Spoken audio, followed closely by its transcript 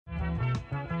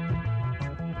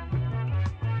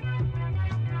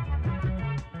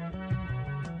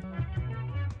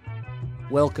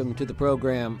Welcome to the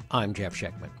program. I'm Jeff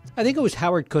Schechtman. I think it was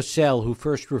Howard Cosell who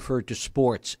first referred to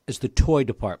sports as the toy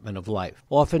department of life.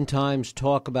 Oftentimes,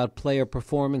 talk about player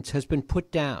performance has been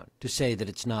put down to say that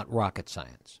it's not rocket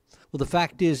science. Well, the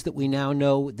fact is that we now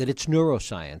know that it's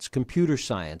neuroscience, computer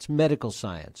science, medical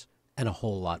science, and a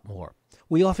whole lot more.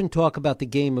 We often talk about the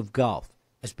game of golf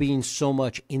as being so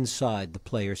much inside the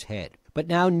player's head. But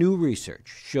now new research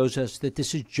shows us that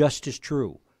this is just as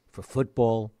true for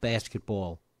football,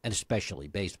 basketball, and especially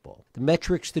baseball. The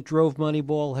metrics that drove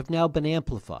Moneyball have now been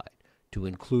amplified to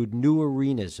include new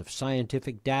arenas of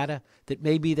scientific data that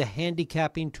may be the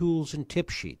handicapping tools and tip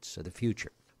sheets of the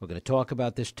future. We're going to talk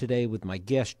about this today with my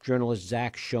guest, journalist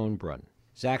Zach Schonbrun.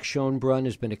 Zach Schonbrun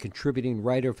has been a contributing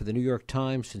writer for the New York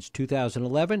Times since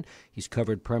 2011. He's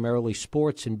covered primarily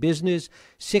sports and business.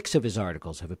 6 of his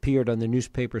articles have appeared on the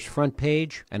newspaper's front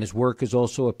page, and his work has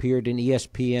also appeared in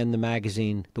ESPN, the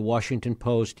magazine, The Washington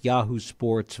Post, Yahoo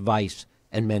Sports, Vice,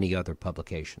 and many other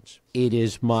publications. It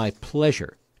is my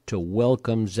pleasure to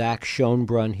welcome Zach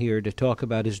Schonbrun here to talk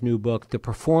about his new book, The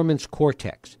Performance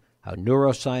Cortex, How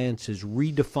Neuroscience is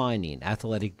Redefining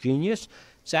Athletic Genius.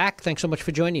 Zach, thanks so much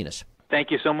for joining us. Thank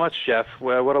you so much, Jeff.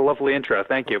 Well, what a lovely intro.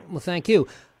 Thank you. Well, thank you.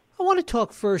 I want to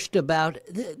talk first about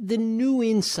the new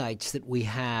insights that we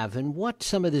have and what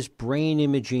some of this brain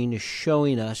imaging is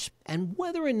showing us, and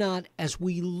whether or not, as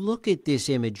we look at this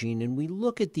imaging and we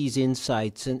look at these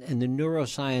insights and the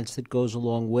neuroscience that goes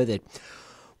along with it,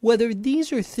 whether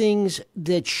these are things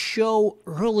that show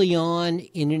early on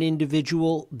in an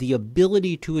individual the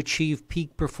ability to achieve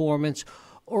peak performance,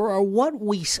 or are what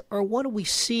are we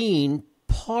seeing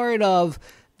part of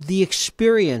the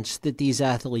experience that these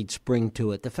athletes bring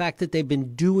to it, the fact that they've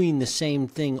been doing the same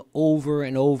thing over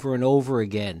and over and over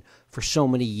again for so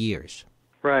many years?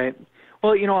 Right.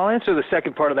 Well, I'll answer the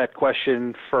second part of that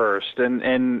question first.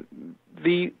 And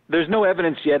there's no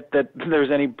evidence yet that there's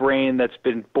any brain that's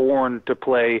been born to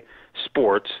play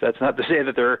sports. That's not to say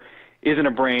that there isn't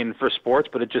a brain for sports,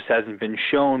 but it just hasn't been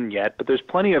shown yet. But there's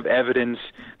plenty of evidence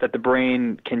that the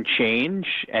brain can change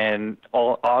and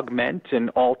augment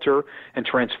and alter and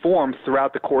transform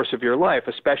throughout the course of your life,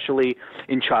 especially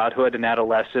in childhood and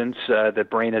adolescence. The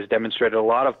brain has demonstrated a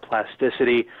lot of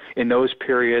plasticity in those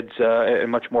periods,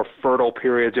 in much more fertile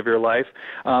periods of your life,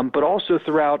 but also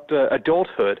throughout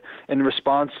adulthood. In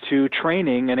response to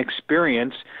training and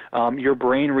experience, your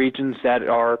brain regions that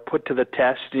are put to the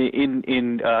test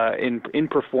in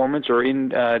performance or in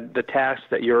the tasks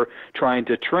that you're trying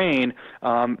to train,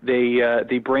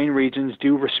 the brain regions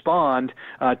do respond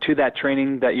to that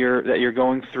training that you're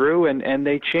going through, and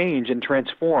they change and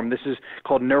transform. This is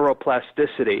called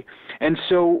neuroplasticity. And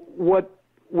so what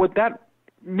that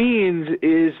means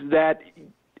is that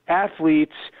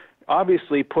athletes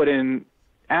obviously put in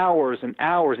hours and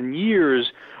hours and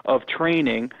years of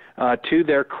training to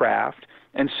their craft.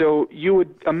 And so you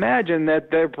would imagine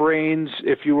that their brains,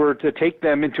 if you were to take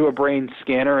them into a brain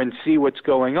scanner and see what's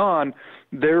going on,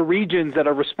 their regions that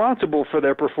are responsible for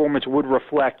their performance would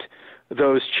reflect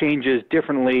those changes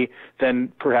differently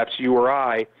than perhaps you or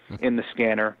I in the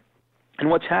scanner. And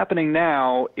what's happening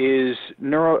now is a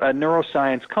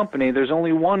neuroscience company, there's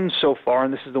only one so far,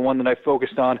 and this is the one that I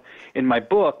focused on in my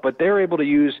book, but they're able to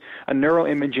use a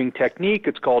neuroimaging technique.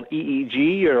 It's called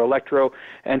EEG, or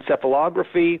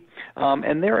electroencephalography,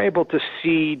 and they're able to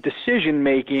see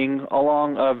decision-making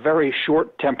along a very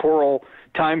short temporal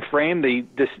time frame,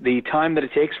 the time that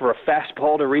it takes for a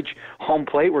fastball to reach home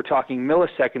plate. We're talking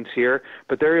milliseconds here,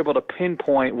 but they're able to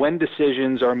pinpoint when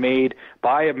decisions are made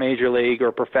by a major league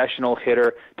or professional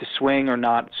hitter to swing or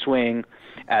not swing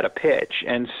at a pitch.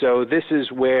 And so this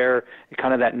is where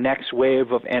kind of that next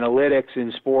wave of analytics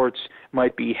in sports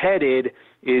might be headed,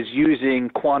 is using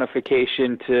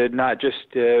quantification to not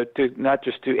just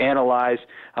to analyze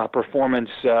performance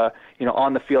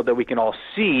on the field that we can all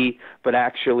see, but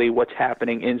actually what's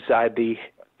happening inside the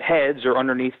heads or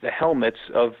underneath the helmets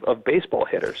of baseball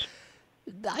hitters.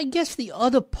 I guess the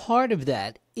other part of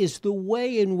that is the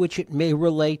way in which it may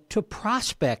relate to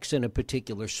prospects in a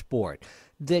particular sport.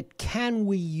 That can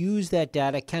we use that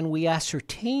data? Can we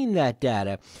ascertain that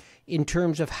data in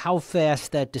terms of how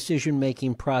fast that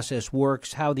decision-making process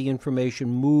works, how the information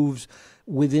moves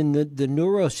within the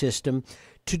neurosystem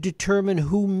to determine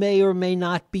who may or may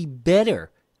not be better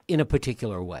in a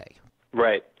particular way?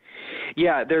 Right.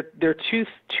 Yeah, there are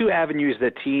two avenues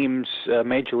that teams,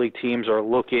 major league teams, are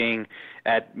looking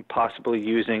at possibly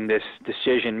using this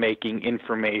decision-making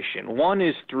information. One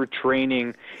is through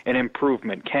training and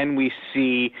improvement. Can we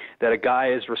see that a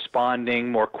guy is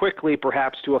responding more quickly,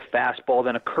 perhaps to a fastball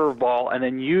than a curveball, and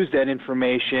then use that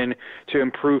information to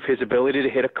improve his ability to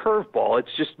hit a curveball?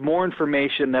 It's just more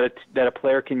information that a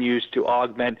player can use to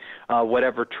augment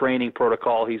whatever training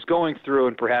protocol he's going through,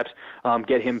 and perhaps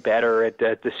get him better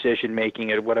at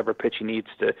decision-making at whatever pitch he needs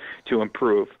to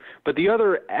improve. But the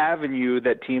other avenue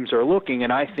that teams are looking,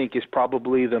 and I think is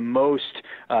probably the most,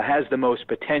 has the most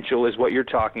potential, is what you're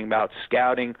talking about,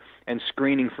 scouting and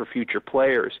screening for future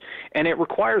players. And it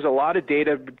requires a lot of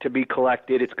data to be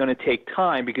collected. It's going to take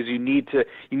time because you need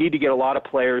to get a lot of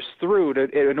players through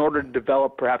in order to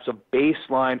develop perhaps a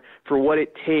baseline for what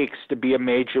it takes to be a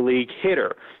major league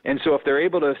hitter. And so if they're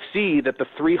able to see that the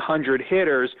 300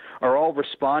 hitters are all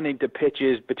responding to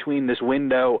pitches between this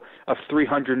window of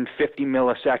 350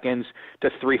 milliseconds to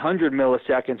 300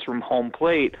 milliseconds from home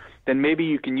plate, then maybe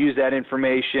you can use that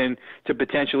information to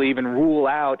potentially even rule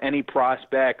out any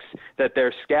prospects that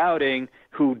they're scouting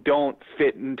who don't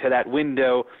fit into that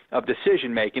window of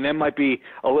decision-making. That might be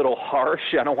a little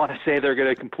harsh. I don't want to say they're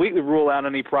going to completely rule out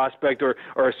any prospect or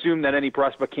assume that any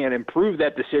prospect can't improve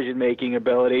that decision-making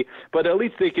ability, but at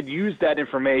least they could use that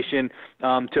information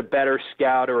to better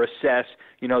scout or assess,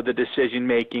 the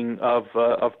decision-making of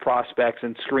prospects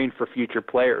and screen for future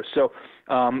players. So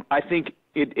I think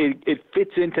it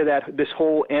fits into this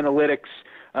whole analytics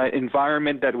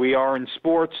environment that we are in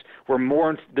sports,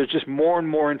 where there's just more and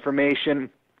more information.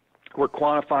 We're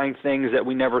quantifying things that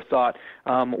we never thought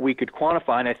we could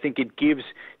quantify, and I think it gives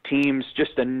teams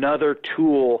just another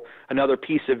tool, another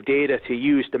piece of data to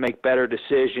use to make better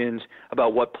decisions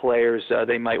about what players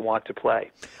they might want to play.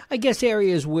 I guess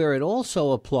areas where it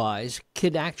also applies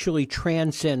could actually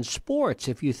transcend sports.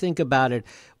 If you think about it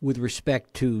with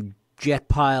respect to jet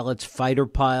pilots, fighter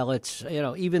pilots,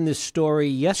 even this story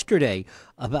yesterday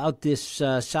about this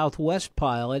Southwest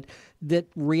pilot that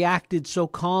reacted so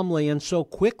calmly and so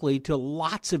quickly to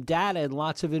lots of data and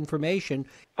lots of information.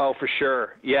 Oh, for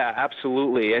sure. Yeah,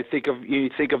 absolutely. You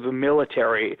think of the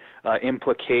military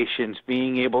implications,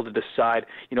 being able to decide,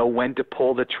 when to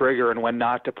pull the trigger and when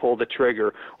not to pull the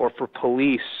trigger, or for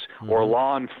police or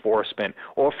law enforcement,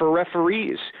 or for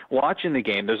referees watching the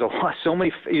game. There's so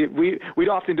many. We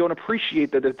often don't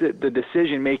appreciate the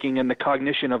decision making and the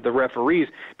cognition of the referees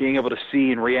being able to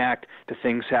see and react to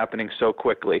things happening so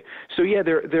quickly. So yeah,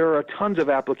 there are tons of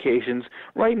applications.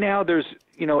 Right now,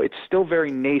 it's still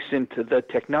very nascent, the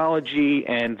technology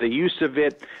and the use of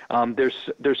it.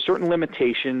 There's certain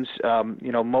limitations.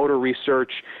 Motor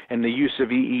research and the use of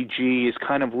EEG is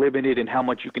kind of limited in how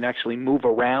much you can actually move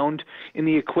around in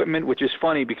the equipment, which is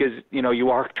funny because, you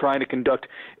are trying to conduct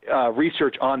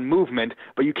research on movement,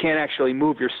 but you can't actually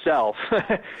move yourself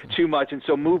too much. And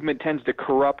so movement tends to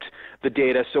corrupt the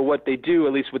data. So what they do,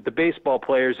 at least with the baseball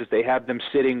players, is they have them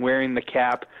sitting wearing the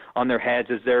cap on their heads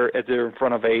as they're in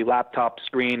front of a laptop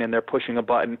screen and they're pushing a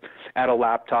button at a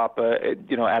laptop,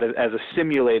 as a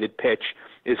simulated pitch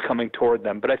is coming toward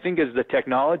them. But I think as the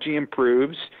technology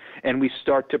improves and we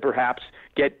start to perhaps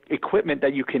get equipment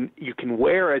that you can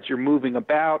wear as you're moving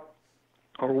about,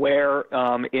 or wear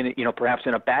perhaps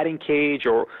in a batting cage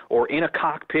or in a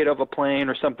cockpit of a plane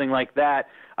or something like that,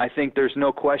 I think there's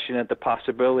no question that the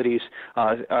possibilities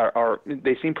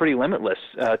they seem pretty limitless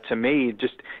to me,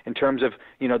 just in terms of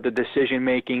the decision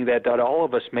making that all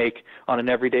of us make on an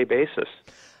everyday basis.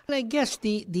 And I guess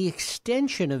the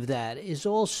extension of that is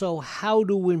also how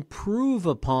to improve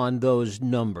upon those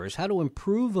numbers, how to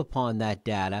improve upon that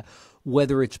data,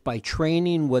 whether it's by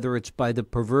training, whether it's by the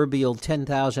proverbial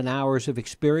 10,000 hours of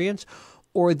experience,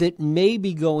 or that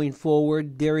maybe going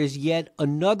forward there is yet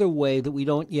another way that we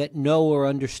don't yet know or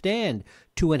understand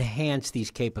to enhance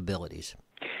these capabilities.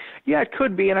 Yeah, it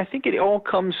could be, and I think it all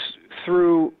comes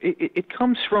through, it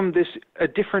comes from a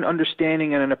different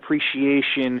understanding and an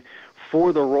appreciation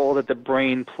for the role that the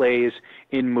brain plays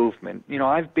in movement.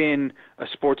 I've been a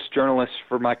sports journalist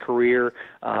for my career.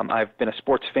 I've been a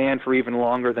sports fan for even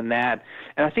longer than that.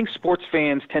 And I think sports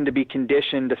fans tend to be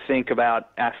conditioned to think about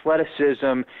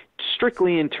athleticism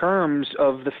strictly in terms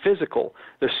of the physical,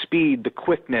 the speed, the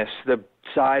quickness, the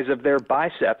size of their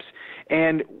biceps.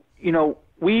 And,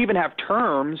 we even have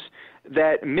terms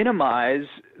that minimize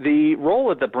the role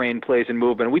that the brain plays in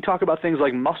movement. We talk about things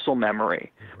like muscle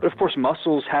memory, but of course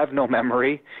muscles have no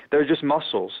memory. They're just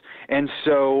muscles. And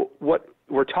so what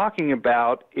we're talking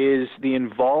about is the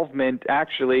involvement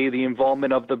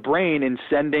of the brain in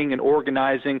sending and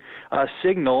organizing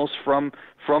signals from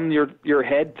your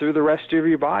head through the rest of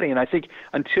your body. And I think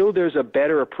until there's a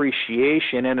better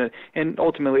appreciation and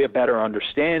ultimately a better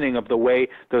understanding of the way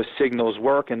those signals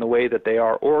work and the way that they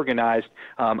are organized,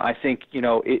 I think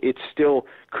it still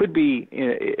could be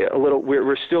a little.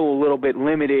 We're still a little bit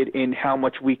limited in how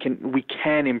much we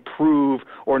can improve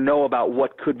or know about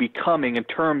what could be coming in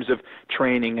terms of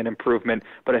training and improvement.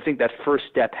 But I think that first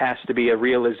step has to be a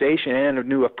realization and a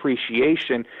new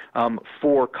appreciation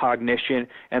for cognition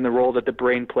and the role that the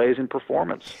brain plays in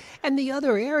performance. And the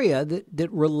other area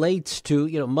that relates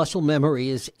to, muscle memory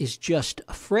is just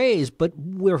a phrase, but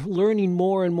we're learning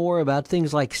more and more about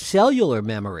things like cellular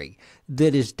memory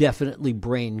that is definitely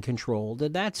brain controlled,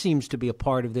 and that seems to be a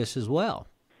part of this as well.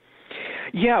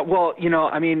 Yeah, well,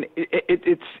 I mean,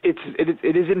 it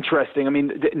is interesting. I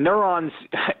mean, neurons,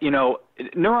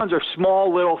 neurons are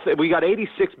small little. We got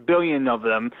 86 billion of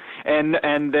them, and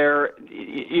they're,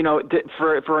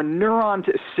 for a neuron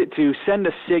to send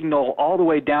a signal all the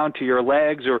way down to your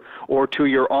legs or to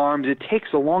your arms, it takes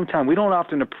a long time. We don't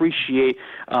often appreciate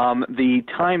the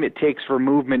time it takes for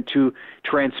movement to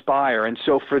transpire, and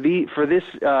so for this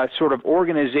sort of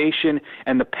organization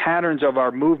and the patterns of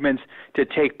our movements to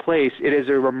take place, it is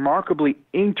a remarkably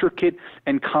intricate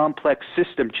and complex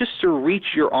system. Just to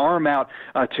reach your arm out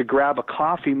to grab a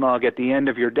coffee mug at the end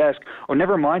of your desk, or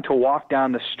never mind to walk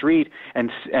down the street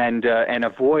and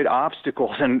avoid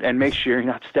obstacles and make sure you're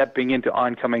not stepping into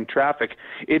oncoming traffic.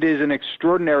 It is an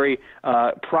extraordinary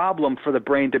problem for the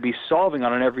brain to be solving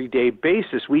on an everyday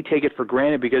basis. We take it for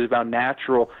granted because of how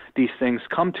natural these things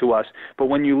come to us. But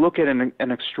when you look at an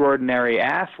extraordinary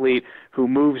athlete who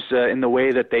moves in the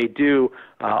way that they do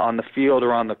on the field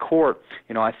or on the court,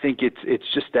 I think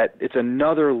it's just that it's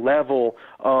another level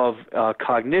of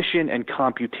cognition and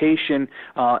computation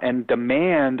and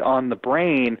demand on the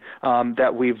brain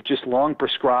that we've just long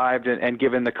prescribed and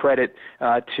given the credit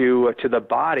to the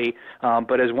body.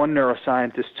 But as one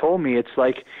neuroscientist told me, it's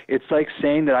like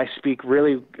saying that I speak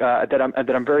really that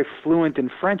I'm very fluent in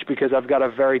French because I've got a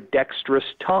very dexterous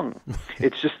tongue.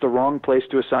 It's just the wrong place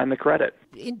to assign the credit.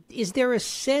 Is there a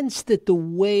sense that the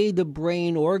way the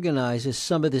brain organizes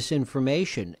some of this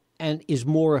information and is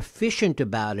more efficient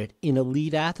about it in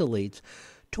elite athletes,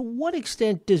 to what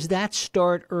extent does that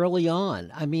start early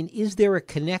on? I mean, is there a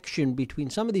connection between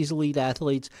some of these elite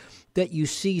athletes that you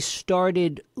see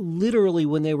started literally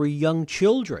when they were young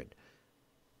children?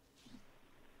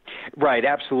 Right,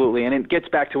 absolutely. And it gets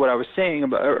back to what I was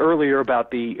saying earlier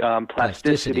about the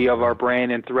plasticity of our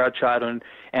brain, and throughout childhood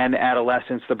and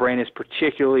adolescence, the brain is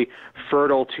particularly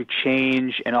fertile to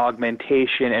change and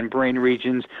augmentation, and brain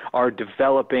regions are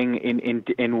developing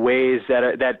in ways that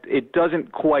it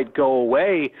doesn't quite go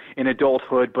away in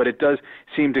adulthood, but it does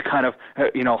seem to kind of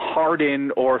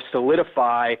harden or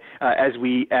solidify as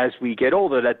we get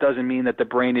older. That doesn't mean that the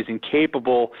brain is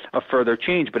incapable of further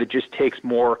change, but it just takes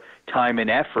more time and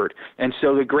effort. And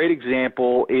so the great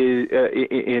example is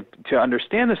to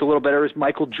understand this a little better is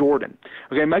Michael Jordan.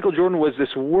 Okay, Michael Jordan was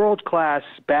this world-class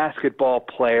basketball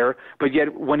player, but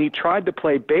yet when he tried to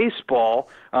play baseball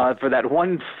for that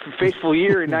one fateful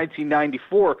year in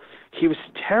 1994, he was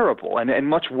terrible and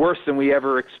much worse than we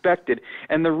ever expected.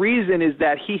 And the reason is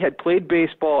that he had played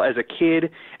baseball as a kid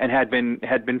and had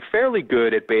been fairly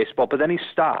good at baseball, but then he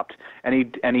stopped and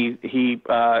he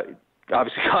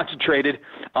obviously concentrated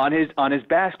on his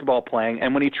basketball playing,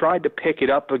 and when he tried to pick it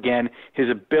up again, his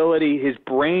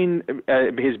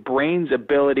brain's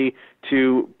ability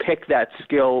to pick that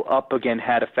skill up again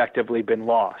had effectively been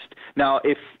lost. Now,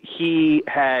 if he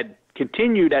had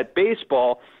continued at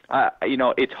baseball,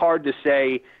 it's hard to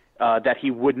say that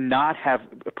he would not have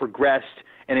progressed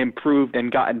and improved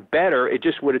and gotten better. It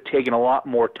just would have taken a lot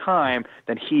more time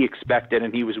than he expected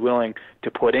and he was willing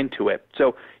to put into it.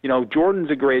 So, Jordan's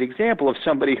a great example of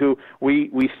somebody who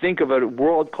we think of a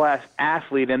world-class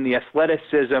athlete and the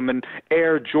athleticism and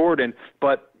Air Jordan,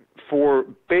 but for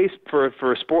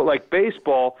a sport like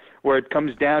baseball, where it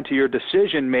comes down to your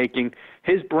decision-making,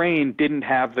 his brain didn't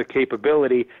have the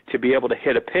capability to be able to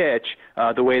hit a pitch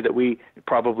the way that we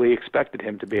probably expected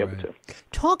him to be able to.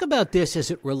 Talk about this as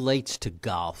it relates to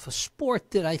golf, a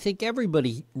sport that I think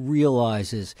everybody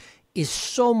realizes is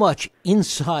so much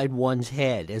inside one's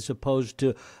head as opposed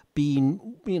to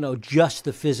being, just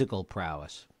the physical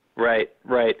prowess. Right.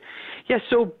 Yeah,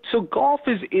 so golf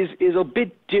is a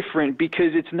bit different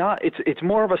because it's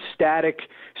more of a static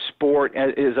sport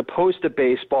as opposed to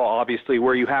baseball, obviously,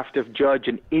 where you have to judge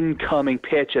an incoming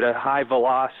pitch at a high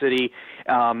velocity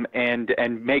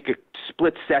and make a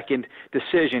split-second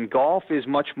decision. Golf is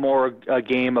much more a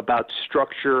game about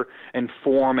structure and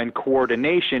form and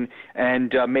coordination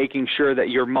and making sure that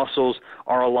your muscles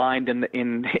are aligned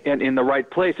in the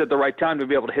right place at the right time to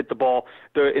be able to hit the ball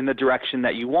in the direction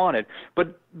that you wanted.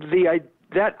 But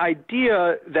that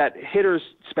idea that hitters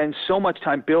spend so much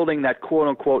time building that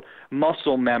quote-unquote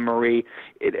muscle memory,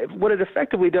 what it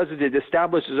effectively does is it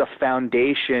establishes a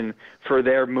foundation for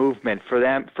their movement, for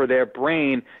their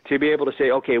brain to be able to say,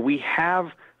 okay, we have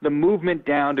the movement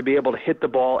down to be able to hit the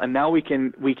ball, and now we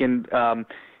can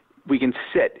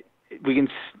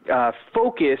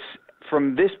focus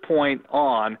from this point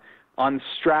on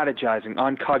strategizing,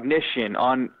 on cognition,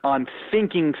 on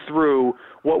thinking through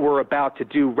what we're about to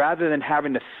do rather than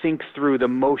having to think through the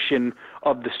motion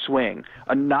of the swing.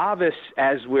 A novice,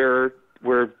 as we're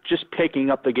just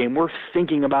picking up the game, we're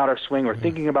thinking about our swing, we're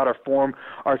thinking about our form,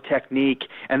 our technique,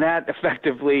 and that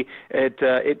effectively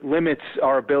it limits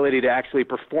our ability to actually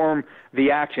perform the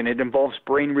action. It involves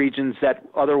brain regions that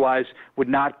otherwise would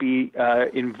not be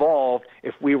involved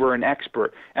if we were an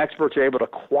expert. Experts are able to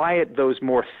quiet those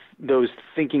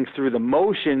thinking through the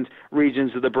motions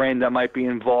regions of the brain that might be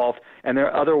involved, and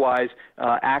they're otherwise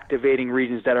activating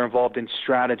regions that are involved in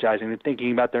strategizing and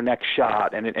thinking about their next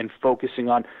shot and focusing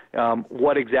on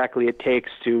what exactly it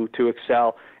takes to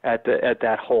excel at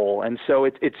that hole. And so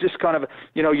it's just kind of,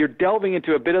 you're delving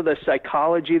into a bit of the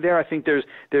psychology there. I think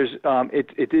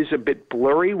it is a bit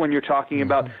blurry when you're talking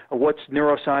about what's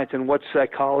neuroscience and what's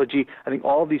psychology. I think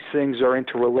all of these things are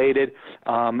interrelated,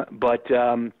 but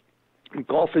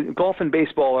golf and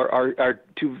baseball are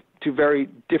two very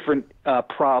different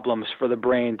problems for the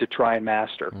brain to try and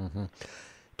master. Mm-hmm.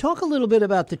 Talk a little bit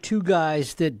about the two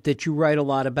guys that you write a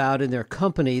lot about in their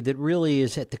company that really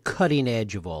is at the cutting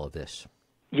edge of all of this.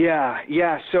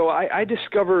 Yeah. So I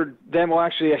discovered them. Well,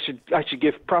 actually, I should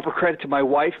give proper credit to my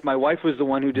wife. My wife was the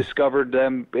one who discovered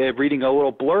them, reading a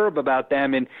little blurb about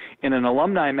them in an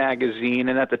alumni magazine.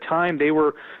 And at the time, they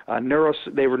were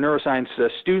neuroscience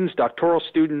students, doctoral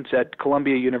students at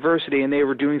Columbia University, and they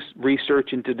were doing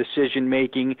research into decision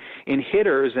making in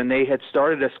hitters. And they had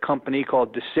started this company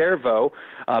called DeCervo,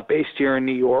 based here in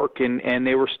New York, and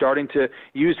they were starting to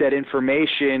use that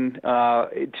information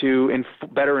to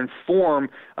better inform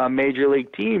major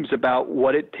league teams about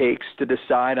what it takes to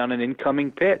decide on an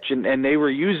incoming pitch. And they were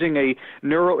using a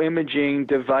neuroimaging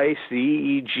device, the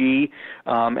EEG,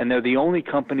 and they're the only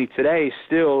company today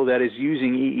still that is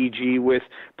using EEG with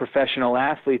professional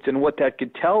athletes. And what that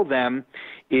could tell them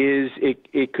is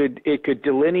it could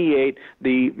delineate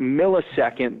the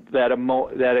millisecond that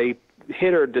a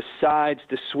hitter decides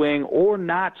to swing or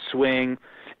not swing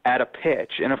at a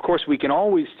pitch. And of course, we can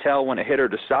always tell when a hitter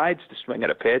decides to swing at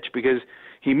a pitch because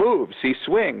he moves, he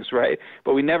swings, right?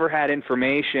 But we never had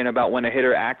information about when a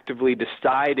hitter actively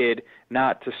decided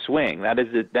not to swing.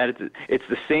 It's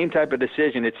the same type of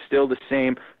decision. It's still the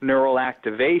same neural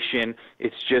activation.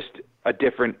 It's just a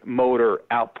different motor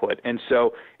output. And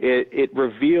so it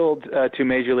revealed to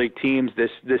major league teams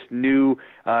this new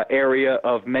area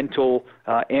of mental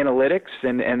analytics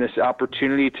and this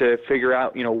opportunity to figure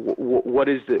out, what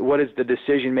is the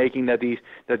decision making that these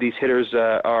hitters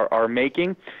are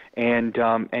making. And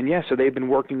so they've been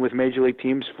working with major league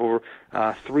teams for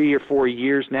 3 or 4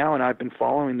 years now, and I've been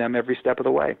following them every step of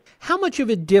the way. How much of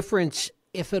a difference,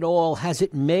 if at all, has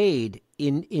it made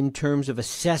in terms of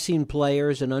assessing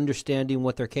players and understanding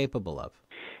what they're capable of?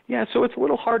 Yeah, so it's a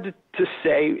little hard to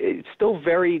say. It's still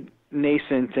very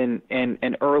nascent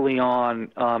and early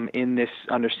on in this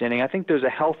understanding. I think there's a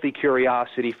healthy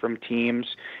curiosity from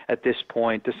teams at this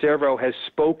point. DeCervo has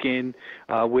spoken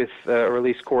with, or at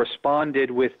least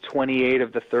corresponded with 28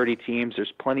 of the 30 teams.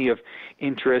 There's plenty of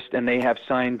interest, and they have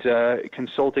signed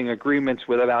consulting agreements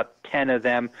with about 10 of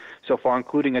them so far,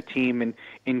 including a team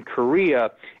in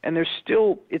Korea. And it's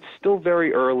still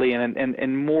very early,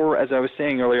 and more, as I was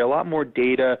saying earlier, a lot more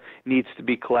data needs to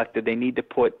be collected. They need to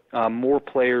put more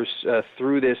players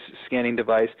through this scanning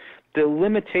device. The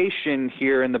limitation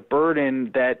here and the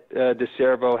burden that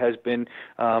DeCervo has been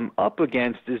up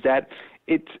against is that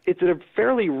it's a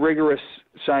fairly rigorous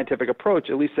scientific approach.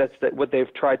 At least that's what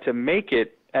they've tried to make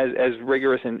it as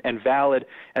rigorous and valid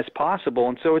as possible.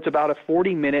 And so it's about a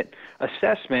 40-minute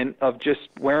assessment of just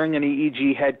wearing an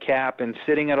EEG head cap and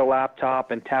sitting at a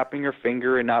laptop and tapping your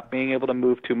finger and not being able to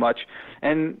move too much.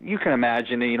 And you can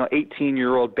imagine,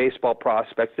 18-year-old baseball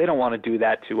prospects, they don't want to do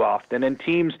that too often. And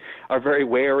teams are very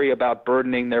wary about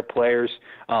burdening their players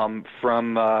from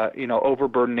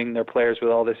overburdening their players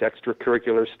with all this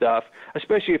extracurricular stuff,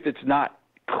 especially if it's not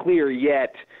clear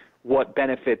yet what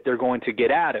benefit they're going to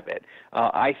get out of it.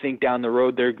 I think down the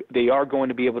road they are going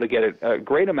to be able to get a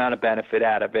great amount of benefit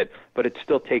out of it, but it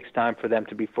still takes time for them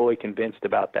to be fully convinced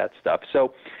about that stuff.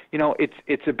 So,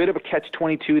 it's a bit of a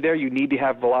catch-22 there. You need to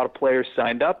have a lot of players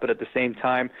signed up, but at the same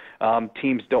time,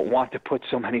 teams don't want to put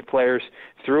so many players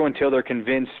through until they're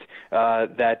convinced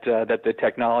that the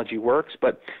technology works.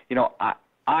 But,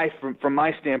 from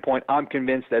my standpoint, I'm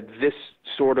convinced that this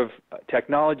sort of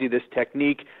technology, this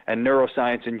technique, and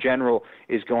neuroscience in general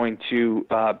is going to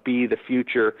be the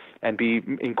future and be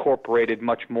incorporated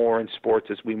much more in sports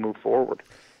as we move forward.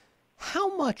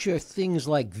 How much are things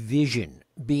like vision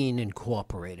being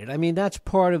incorporated? I mean, that's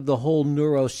part of the whole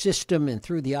neurosystem and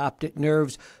through the optic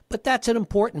nerves, but that's an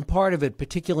important part of it,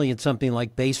 particularly in something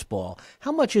like baseball.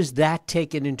 How much is that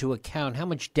taken into account? How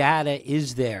much data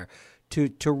is there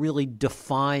to really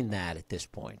define that at this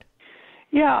point?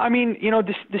 Yeah, I mean,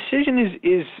 decision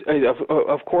is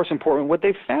of course important. What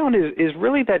they've found is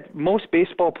really that most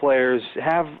baseball players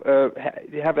have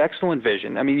excellent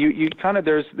vision. I mean, you kind of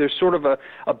there's sort of a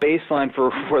baseline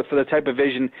for the type of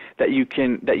vision that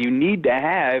you need to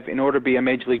have in order to be a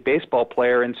Major League Baseball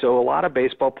player, and so a lot of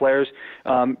baseball players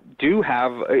do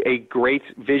have a great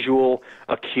visual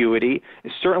acuity.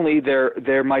 Certainly,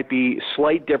 there might be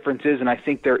slight differences, and I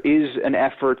think there is an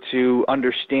effort to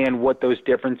understand what those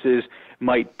differences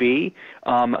might be,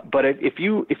 but if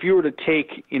you were to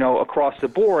take across the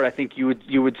board, I think you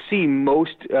would see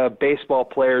most baseball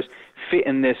players fit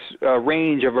in this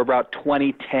range of about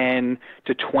 2010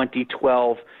 to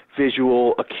 2012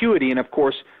 visual acuity, and of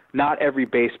course, not every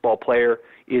baseball player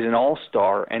is an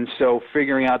all-star, and so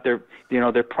figuring out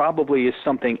there probably is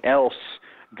something else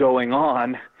going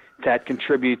on that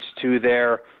contributes to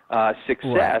their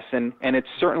success, right. and it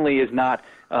certainly is not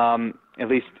at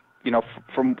least.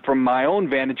 From my own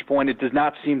vantage point, it does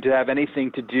not seem to have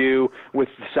anything to do with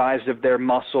the size of their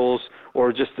muscles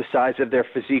or just the size of their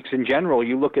physiques in general.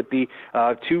 You look at the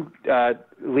two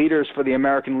leaders for the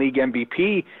American League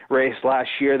MVP race last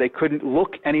year, they couldn't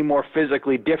look any more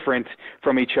physically different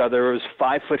from each other. It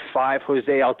was 5'5" Jose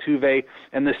Altuve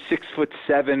and the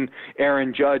 6'7"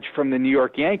 Aaron Judge from the New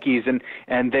York Yankees,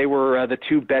 and they were the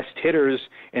two best hitters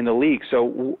in the league.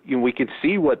 So we can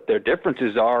see what their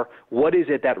differences are. What is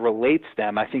it that relates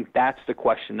them? I think that's the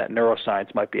question that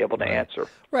neuroscience might be able to answer.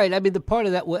 Right. I mean, the part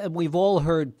of that, we've all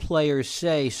heard players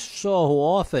say so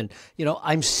often,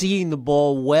 I'm seeing the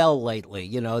ball well lately.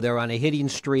 They're on a hitting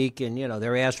streak and,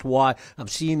 they're asked why. I'm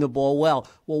seeing the ball well.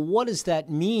 Well, what does that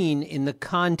mean in the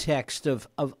context of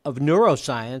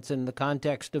neuroscience and the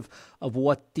context of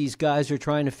what these guys are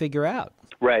trying to figure out?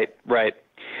 Right.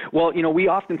 Well, we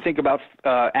often think about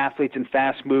athletes in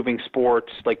fast-moving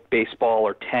sports like baseball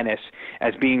or tennis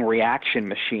as being reaction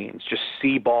machines, just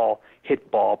see ball,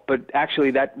 hit ball. But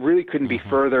actually, that really couldn't be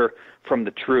further from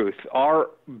the truth. Our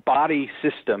body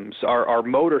systems, our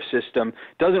motor system,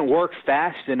 doesn't work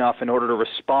fast enough in order to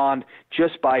respond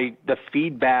just by the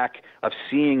feedback of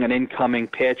seeing an incoming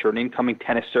pitch or an incoming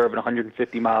tennis serve at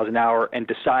 150 miles an hour and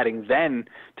deciding then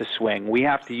to swing. We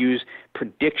have to use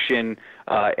prediction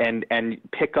and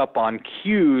pick up on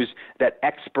cues that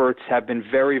experts have been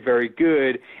very, very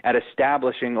good at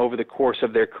establishing over the course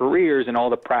of their careers and all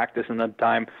the practice and the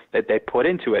time that they put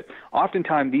into it.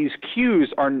 Oftentimes, these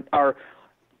cues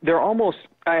they're almost,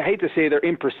 I hate to say they're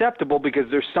imperceptible because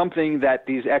there's something that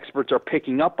these experts are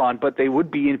picking up on, but they would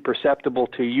be imperceptible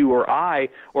to you or I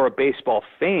or a baseball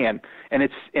fan. And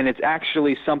it's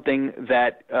actually something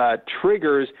that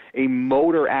triggers a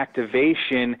motor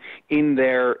activation in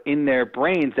their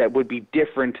brains that would be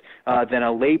different than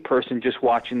a layperson just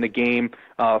watching the game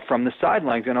from the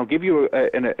sidelines. And I'll give you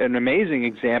an amazing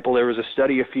example. There was a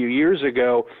study a few years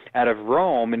ago out of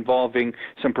Rome involving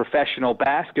some professional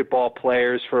basketball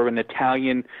players for an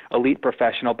Italian elite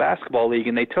professional basketball league,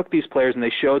 and they took these players and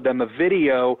they showed them a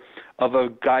video of a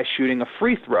guy shooting a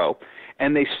free throw,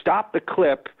 and they stopped the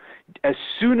clip as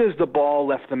soon as the ball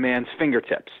left the man's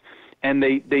fingertips, and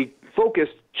they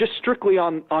focused just strictly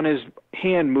on his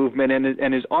hand movement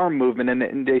and his arm movement,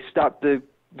 and they stopped the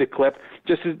clip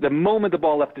just as the moment the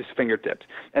ball left his fingertips.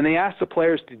 And they asked the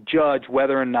players to judge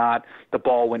whether or not the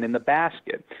ball went in the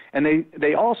basket. And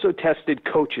they also tested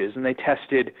coaches, and they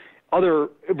tested other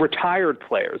retired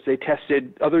players. They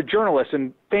tested other journalists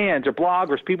and fans or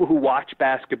bloggers, people who watch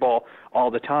basketball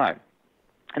all the time.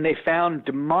 And they found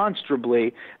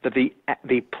demonstrably that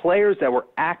the players that were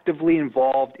actively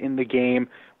involved in the game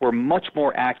were much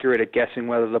more accurate at guessing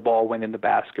whether the ball went in the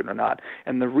basket or not.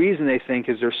 And the reason they think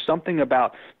is there's something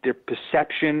about their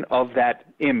perception of that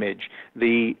image,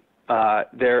 the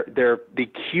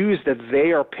cues that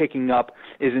they are picking up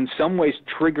is in some ways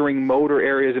triggering motor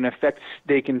areas. In effect,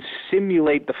 they can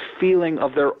simulate the feeling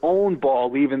of their own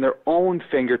ball leaving their own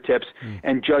fingertips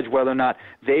and judge whether or not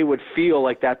they would feel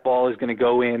like that ball is going to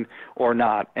go in or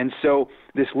not. And so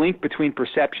this link between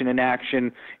perception and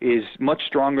action is much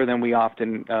stronger than we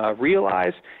often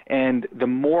realize, and the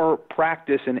more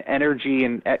practice and energy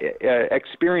and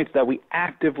experience that we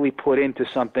actively put into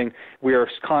something, we are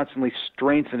constantly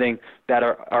strengthening that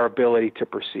our ability to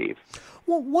perceive.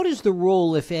 Well, what is the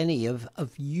role, if any, of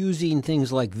using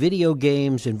things like video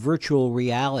games and virtual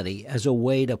reality as a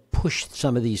way to push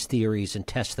some of these theories and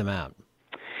test them out?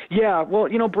 Yeah, well,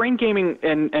 brain gaming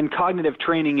and cognitive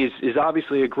training is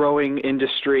obviously a growing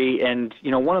industry, and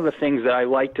one of the things that I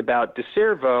liked about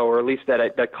DeCervo, or at least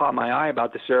that caught my eye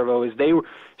about DeCervo, is they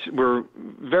were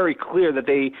very clear that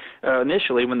they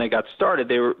initially, when they got started,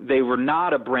 they were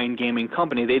not a brain gaming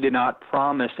company. They did not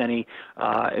promise any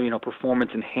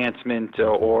performance enhancement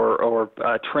or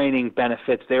training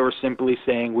benefits. They were simply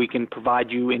saying, we can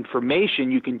provide you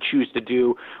information, you can choose to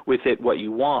do with it what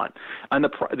you want. And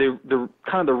the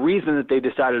kind of the reason that they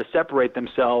decided to separate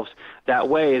themselves that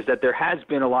way is that there has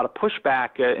been a lot of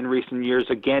pushback in recent years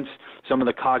against some of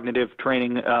the cognitive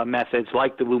training methods,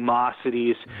 like the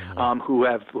Lumosities, who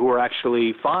are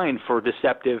actually fined for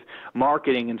deceptive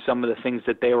marketing and some of the things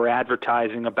that they were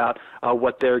advertising about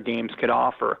what their games could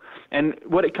offer. And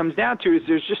what it comes down to is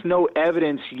there's just no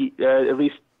evidence, at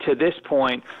least to this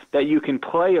point, that you can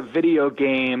play a video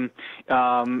game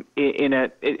in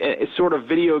a sort of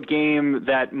video game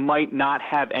that might not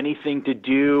have anything to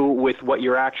do with what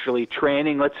you're actually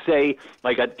training. Let's say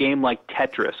like a game like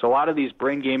Tetris. A lot of these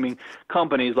brain gaming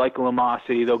companies like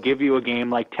Lumosity, they'll give you a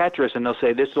game like Tetris and they'll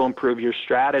say this will improve your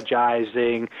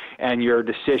strategizing and your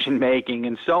decision making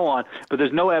and so on, but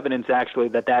there's no evidence actually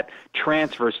that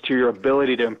transfers to your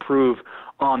ability to improve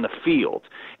on the field,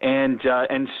 and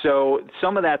so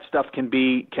some of that stuff can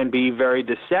be very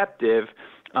deceptive,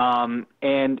 but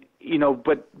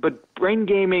brain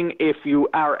gaming, if you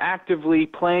are actively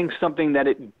playing something that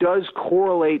it does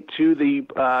correlate to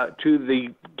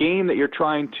the game that you're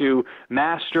trying to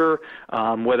master,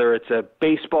 whether it's a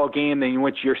baseball game in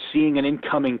which you're seeing an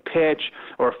incoming pitch,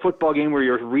 or a football game where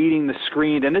you're reading the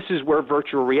screen, and this is where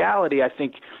virtual reality, I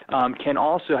think, can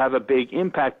also have a big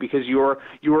impact, because you are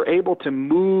able to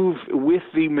move with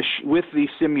the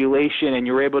simulation, and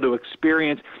you're able to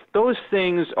experience those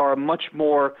things. Are much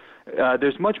more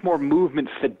there's much more movement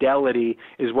fidelity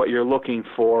is what you're looking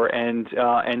for, and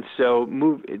so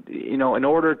in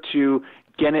order to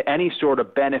get any sort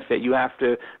of benefit, you have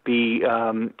to be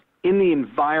in the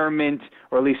environment,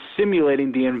 or at least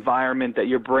simulating the environment that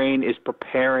your brain is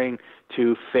preparing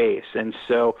to face. And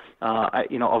so,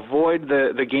 avoid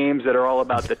the games that are all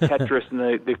about the Tetris and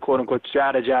the quote-unquote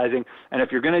strategizing. And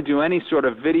if you're going to do any sort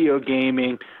of video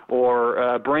gaming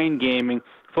or brain gaming,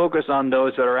 focus on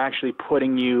those that are actually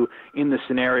putting you in the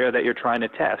scenario that you're trying to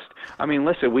test. I mean,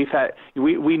 listen, we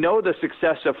know the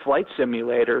success of flight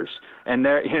simulators and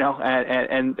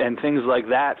and things like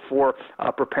that for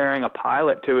preparing a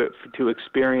pilot to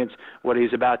experience what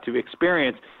he's about to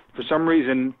experience. For some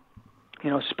reason,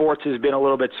 sports has been a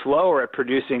little bit slower at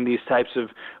producing these types of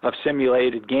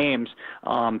simulated games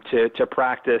to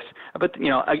practice. But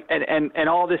and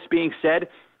all this being said,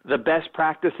 the best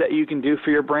practice that you can do for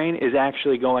your brain is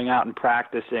actually going out and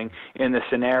practicing in the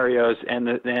scenarios and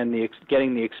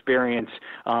getting the experience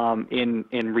in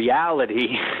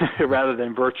reality rather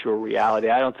than virtual reality.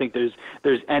 I don't think there's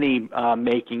any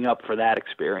making up for that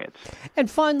experience. And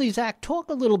finally, Zach, talk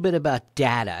a little bit about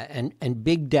data and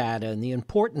big data and the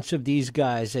importance of these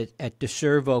guys at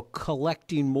DeCervo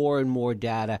collecting more and more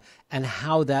data, and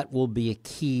how that will be a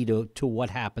key to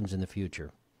what happens in the future.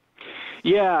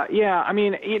 Yeah. I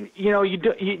mean, you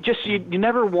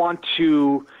never want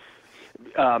to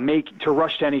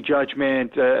rush to any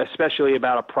judgment, especially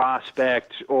about a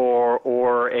prospect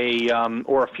or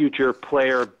a future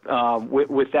player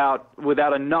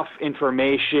without enough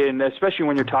information, especially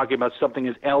when you're talking about something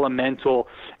as elemental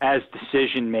as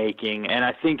decision making. And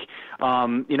I think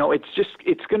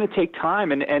it's going to take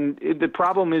time. And the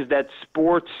problem is that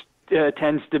sports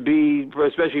tends to be,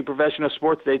 especially professional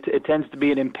sports, it tends to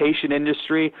be an impatient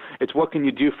industry. It's what can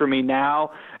you do for me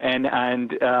now, and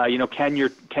can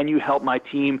you help my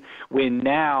team win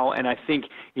now? And I think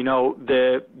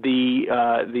the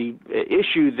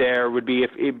issue there would be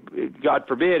if God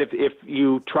forbid if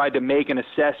you tried to make an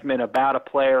assessment about a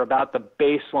player, about the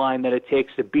baseline that it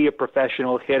takes to be a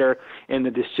professional hitter in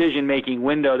the decision-making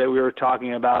window that we were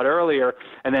talking about earlier,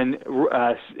 and then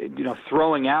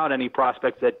throwing out any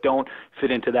prospects that don't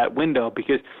fit into that window,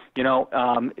 because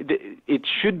it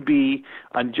should be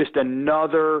just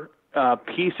another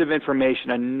piece of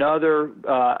information, another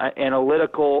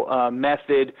analytical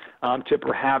method to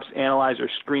perhaps analyze or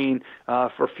screen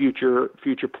for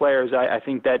future players. I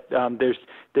think that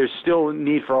there's still a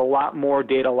need for a lot more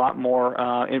data, a lot more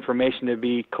information to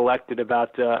be collected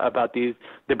about the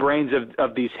brains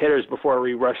of these hitters before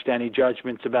we rush to any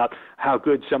judgments about how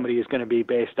good somebody is going to be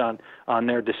based on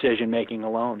their decision making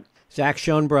alone. Zach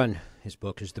Schonbrun. His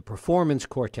book is The Performance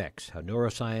Cortex, How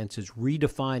Neuroscience is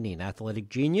Redefining Athletic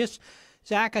Genius.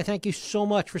 Zach, I thank you so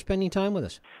much for spending time with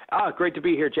us. Great to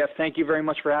be here, Jeff. Thank you very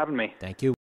much for having me. Thank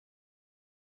you.